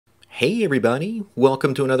Hey everybody,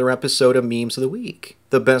 welcome to another episode of Memes of the Week.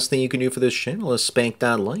 The best thing you can do for this channel is spank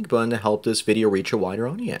that like button to help this video reach a wider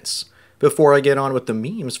audience. Before I get on with the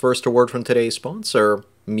memes, first a word from today's sponsor,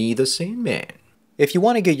 me the Sandman. If you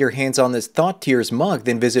want to get your hands on this Thought Tears mug,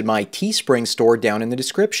 then visit my Teespring store down in the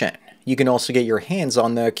description. You can also get your hands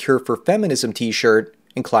on the Cure for Feminism t-shirt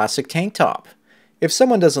and classic tank top. If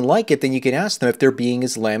someone doesn't like it, then you can ask them if they're being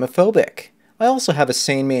Islamophobic. I also have a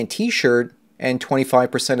Sandman t-shirt, and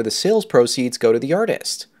 25% of the sales proceeds go to the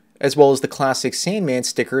artist, as well as the classic Sandman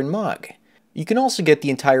sticker and mug. You can also get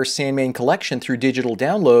the entire Sandman collection through digital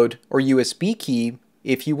download or USB key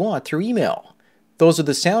if you want through email. Those are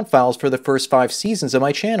the sound files for the first 5 seasons of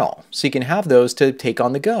my channel, so you can have those to take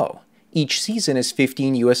on the go. Each season is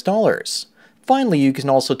 $15 US. Finally, you can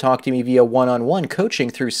also talk to me via one-on-one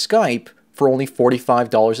coaching through Skype for only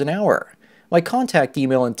 $45 an hour. My contact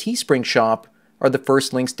email and Teespring shop are the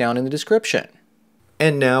first links down in the description.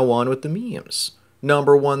 And now on with the memes.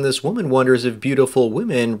 Number 1, this woman wonders if beautiful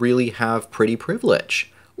women really have pretty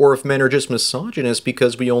privilege, or if men are just misogynist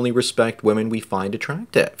because we only respect women we find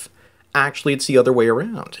attractive. Actually, it's the other way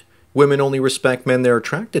around. Women only respect men they're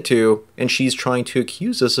attracted to, and she's trying to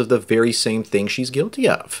accuse us of the very same thing she's guilty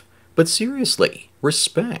of. But seriously,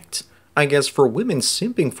 respect. I guess for women,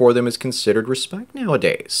 simping for them is considered respect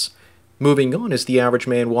nowadays. Moving on is the average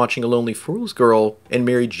man watching a lonely fool's girl and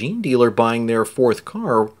married jean dealer buying their 4th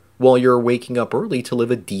car while you're waking up early to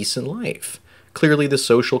live a decent life. Clearly the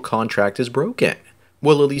social contract is broken.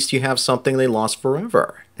 Well, at least you have something they lost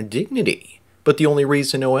forever, dignity. But the only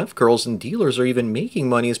reason OF girls and dealers are even making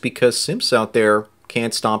money is because simps out there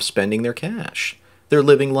can't stop spending their cash. They're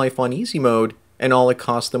living life on easy mode, and all it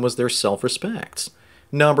cost them was their self-respect.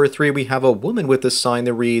 Number 3, we have a woman with a sign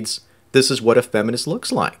that reads, "This is what a feminist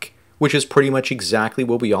looks like," which is pretty much exactly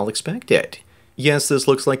what we all expected. Yes, this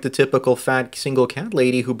looks like the typical fat single cat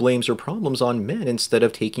lady who blames her problems on men instead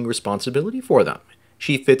of taking responsibility for them.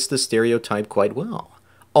 She fits the stereotype quite well.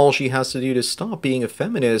 All she has to do to stop being a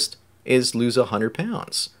feminist is lose 100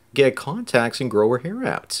 pounds, get contacts, and grow her hair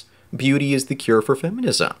out. Beauty is the cure for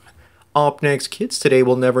feminism. Up next, kids today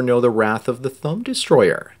will never know the wrath of the thumb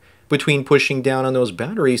destroyer. Between pushing down on those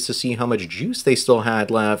batteries to see how much juice they still had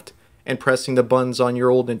left, and pressing the buttons on your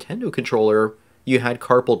old Nintendo controller, you had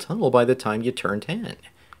carpal tunnel by the time you turned 10.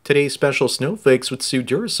 Today's special snowflakes would sue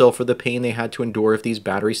Duracell for the pain they had to endure if these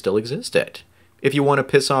batteries still existed. If you want to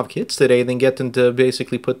piss off kids today, then get them to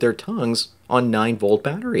basically put their tongues on 9-volt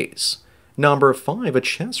batteries. Number 5, a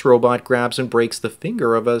chess robot grabs and breaks the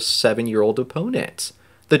finger of a 7-year-old opponent.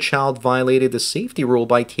 The child violated the safety rule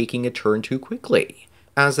by taking a turn too quickly.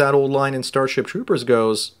 As that old line in Starship Troopers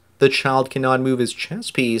goes, the child cannot move his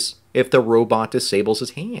chess piece if the robot disables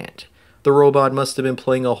his hand. The robot must have been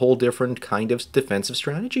playing a whole different kind of defensive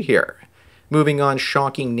strategy here. Moving on,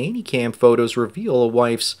 shocking nanny cam photos reveal a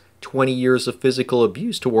wife's 20 years of physical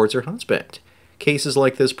abuse towards her husband. Cases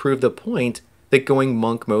like this prove the point that going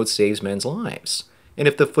monk mode saves men's lives. And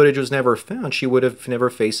if the footage was never found, she would have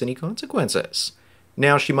never faced any consequences.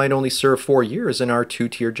 Now she might only serve 4 years in our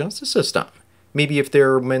 2-tier justice system. Maybe if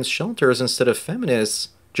there were men's shelters instead of feminists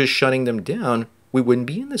just shutting them down, we wouldn't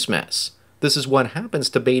be in this mess. This is what happens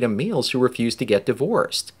to beta males who refuse to get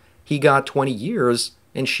divorced. He got 20 years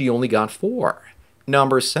and she only got 4.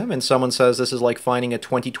 Number 7, someone says this is like finding a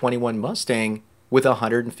 2021 Mustang with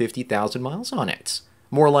 150,000 miles on it.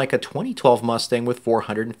 More like a 2012 Mustang with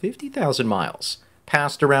 450,000 miles.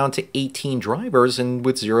 Passed around to 18 drivers and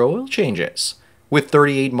with 0 oil changes. With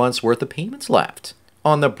 38 months worth of payments left.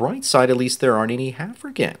 On the bright side, at least there aren't any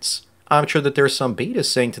Africans. I'm sure that there's some betas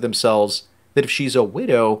saying to themselves that if she's a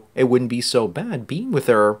widow, it wouldn't be so bad being with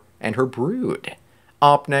her and her brood.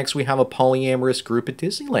 Up next, we have a polyamorous group at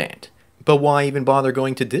Disneyland. But why even bother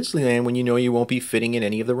going to Disneyland when you know you won't be fitting in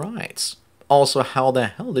any of the rides? Also, how the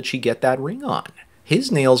hell did she get that ring on?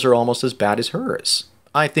 His nails are almost as bad as hers.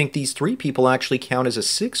 I think these 3 people actually count as a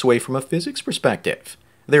 6-way from a physics perspective.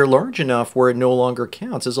 They're large enough where it no longer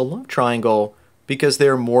counts as a love triangle because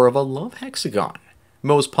they're more of a love hexagon.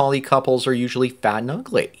 Most poly couples are usually fat and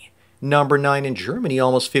ugly. Number 9, in Germany,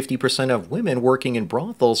 almost 50% of women working in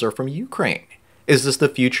brothels are from Ukraine. Is this the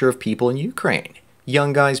future of people in Ukraine?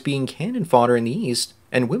 Young guys being cannon fodder in the East,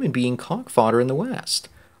 and women being cock fodder in the West.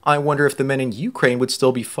 I wonder if the men in Ukraine would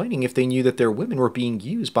still be fighting if they knew that their women were being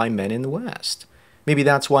used by men in the West. Maybe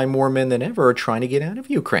that's why more men than ever are trying to get out of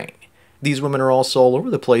Ukraine. These women are also all over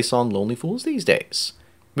the place on Lonely Fools these days.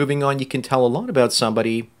 Moving on, you can tell a lot about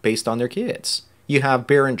somebody based on their kids. You have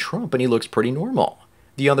Barron Trump and he looks pretty normal.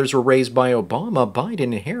 The others were raised by Obama, Biden,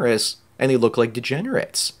 and Harris, and they look like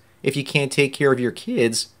degenerates. If you can't take care of your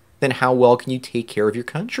kids, then how well can you take care of your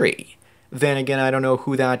country? Then again, I don't know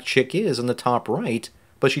who that chick is on the top right,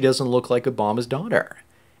 but she doesn't look like Obama's daughter.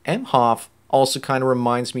 Emhoff also kind of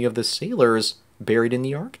reminds me of the sailors buried in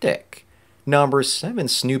the Arctic. Number 7,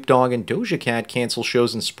 Snoop Dogg and Doja Cat cancel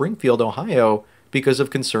shows in Springfield, Ohio because of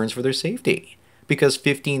concerns for their safety. Because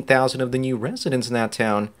 15,000 of the new residents in that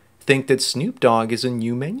town think that Snoop Dogg is a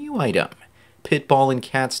new menu item. Pitbull and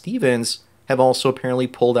Cat Stevens have also apparently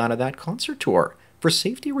pulled out of that concert tour for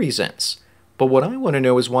safety reasons. But what I want to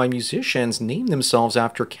know is why musicians name themselves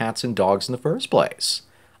after cats and dogs in the first place.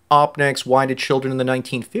 Up next, why did children in the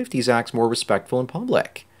 1950s act more respectful in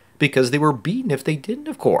public? Because they were beaten if they didn't,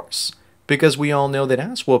 of course. Because we all know that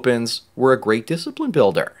ass whoopings were a great discipline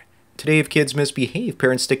builder. Today, if kids misbehave,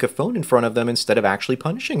 parents stick a phone in front of them instead of actually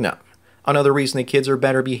punishing them. Another reason that kids are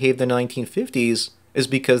better behaved than the 1950s is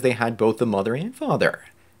because they had both the mother and father.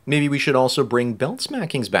 Maybe we should also bring belt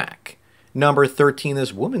smackings back. Number 13,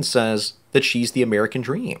 this woman says that she's the American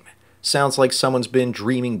dream. Sounds like someone's been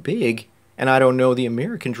dreaming big, and I don't know, the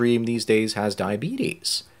American dream these days has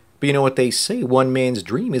diabetes. But you know what they say, one man's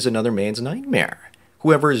dream is another man's nightmare.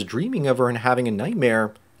 Whoever is dreaming of her and having a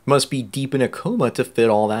nightmare must be deep in a coma to fit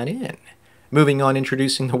all that in. Moving on,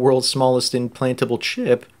 introducing the world's smallest implantable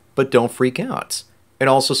chip, but don't freak out. It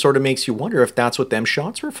also sort of makes you wonder if that's what them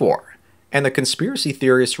shots were for. And the conspiracy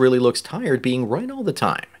theorist really looks tired being right all the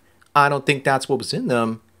time. I don't think that's what was in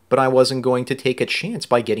them, but I wasn't going to take a chance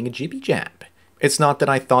by getting a jibby jab. It's not that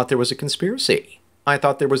I thought there was a conspiracy. I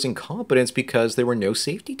thought there was incompetence because there were no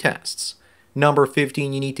safety tests. Number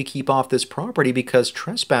 15, you need to keep off this property because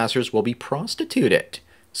trespassers will be prostituted.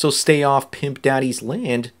 So stay off Pimp Daddy's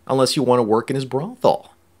land unless you want to work in his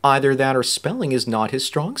brothel. Either that or spelling is not his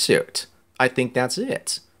strong suit. I think that's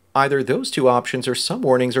it. Either those two options or some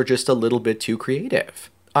warnings are just a little bit too creative.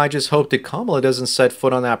 I just hope that Kamala doesn't set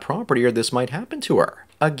foot on that property or this might happen to her.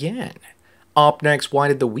 Again. Up next, why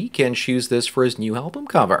did The Weeknd choose this for his new album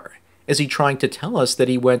cover? Is he trying to tell us that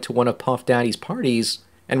he went to one of Puff Daddy's parties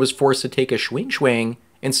and was forced to take a swing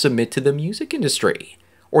and submit to the music industry?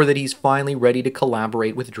 Or that he's finally ready to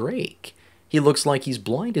collaborate with Drake? He looks like he's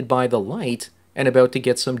blinded by the light and about to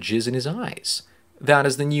get some jizz in his eyes. That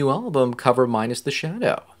is the new album cover minus the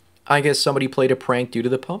shadow. I guess somebody played a prank due to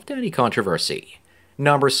the Puff Daddy controversy.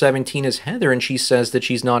 Number 17 is Heather, and she says that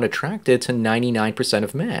she's not attracted to 99%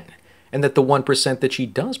 of men, and that the 1% that she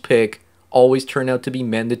does pick always turn out to be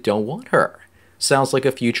men that don't want her. Sounds like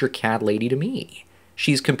a future cat lady to me.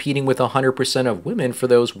 She's competing with 100% of women for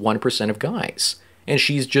those 1% of guys, and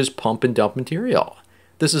she's just pump and dump material.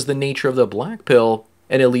 This is the nature of the black pill,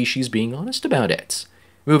 and at least she's being honest about it.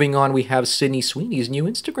 Moving on, we have Sydney Sweeney's new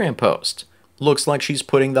Instagram post. Looks like she's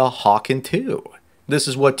putting the hawk in 2. This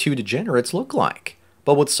is what 2 degenerates look like.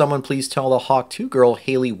 But would someone please tell the Hawk 2 girl,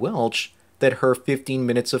 Haley Welch, that her 15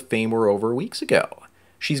 minutes of fame were over weeks ago?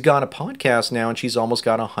 She's got a podcast now and she's almost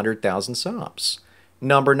got 100,000 subs.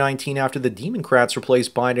 Number 19, after the Democrats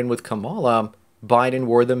replaced Biden with Kamala, Biden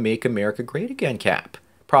wore the Make America Great Again cap,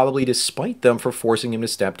 probably to spite them for forcing him to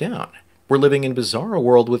step down. We're living in a bizarre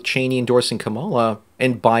world with Cheney endorsing Kamala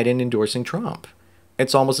and Biden endorsing Trump.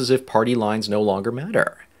 It's almost as if party lines no longer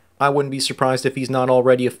matter. I wouldn't be surprised if he's not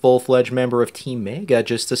already a full-fledged member of Team MAGA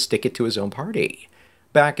just to stick it to his own party.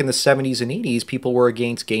 Back in the 70s and 80s, people were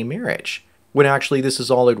against gay marriage, when actually this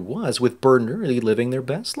is all it was, with Bert and Ernie living their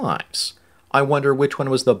best lives. I wonder which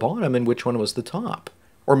one was the bottom and which one was the top.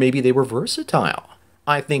 Or maybe they were versatile.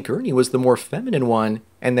 I think Ernie was the more feminine one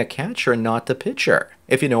and the catcher, not the pitcher,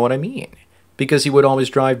 if you know what I mean. Because he would always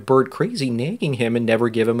drive Bert crazy, nagging him and never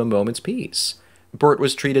give him a moment's peace. Bert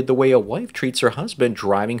was treated the way a wife treats her husband,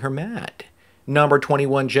 driving her mad. Number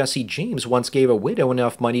 21, Jesse James once gave a widow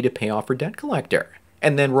enough money to pay off her debt collector,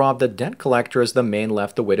 and then robbed the debt collector as the man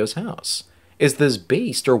left the widow's house. Is this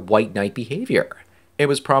based or white knight behavior? It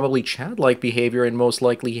was probably Chad-like behavior, and most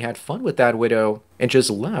likely he had fun with that widow and just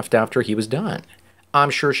left after he was done. I'm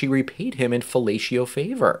sure she repaid him in fellatio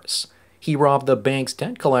favors. He robbed the bank's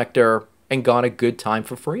debt collector and got a good time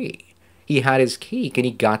for free. He had his cake and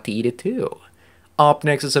he got to eat it too. Up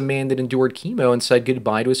next is a man that endured chemo and said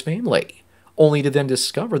goodbye to his family, only to then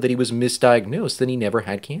discover that he was misdiagnosed and he never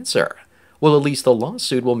had cancer. Well, at least the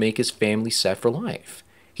lawsuit will make his family set for life.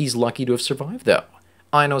 He's lucky to have survived, though.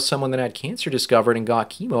 I know someone that had cancer discovered and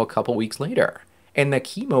got chemo a couple weeks later, and that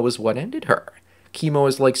chemo is what ended her. Chemo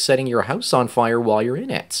is like setting your house on fire while you're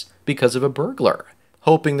in it, because of a burglar,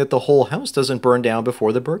 hoping that the whole house doesn't burn down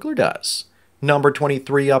before the burglar does. Number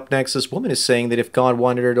 23, up next, this woman is saying that if God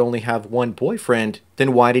wanted her to only have one boyfriend,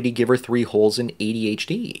 then why did he give her 3 holes in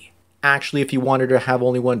ADHD? Actually, if he wanted her to have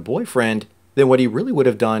only one boyfriend, then what he really would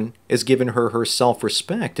have done is given her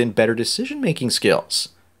self-respect and better decision-making skills.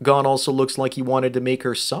 God also looks like he wanted to make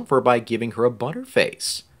her suffer by giving her a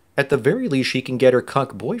butterface. At the very least, she can get her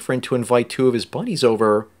cuck boyfriend to invite 2 of his buddies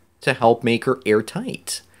over to help make her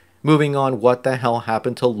airtight. Moving on, what the hell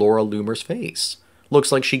happened to Laura Loomer's face?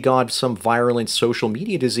 Looks like she got some virulent social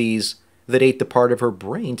media disease that ate the part of her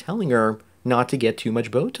brain telling her not to get too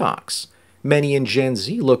much Botox. Many in Gen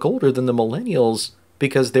Z look older than the millennials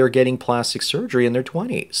because they're getting plastic surgery in their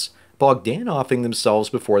 20s, Bogdanoffing themselves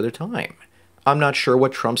before their time. I'm not sure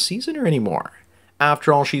what Trump sees in her anymore.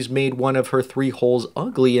 After all, she's made one of her 3 holes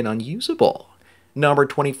ugly and unusable. Number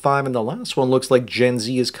 25 and the last one looks like Gen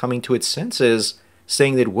Z is coming to its senses,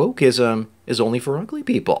 saying that wokeism is only for ugly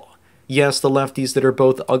people. Yes, the lefties that are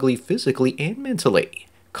both ugly physically and mentally.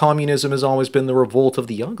 Communism has always been the revolt of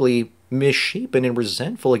the ugly, misshapen and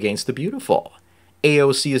resentful against the beautiful.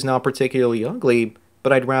 AOC is not particularly ugly,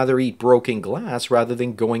 but I'd rather eat broken glass rather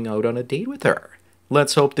than going out on a date with her.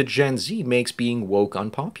 Let's hope that Gen Z makes being woke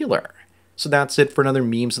unpopular. So that's it for another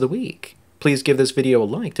Memes of the Week. Please give this video a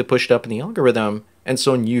like to push it up in the algorithm, and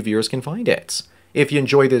so new viewers can find it. If you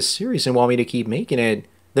enjoy this series and want me to keep making it,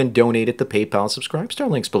 then donate at the PayPal Subscribe Star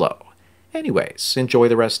links below. Anyways, enjoy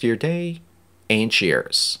the rest of your day, and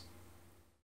cheers.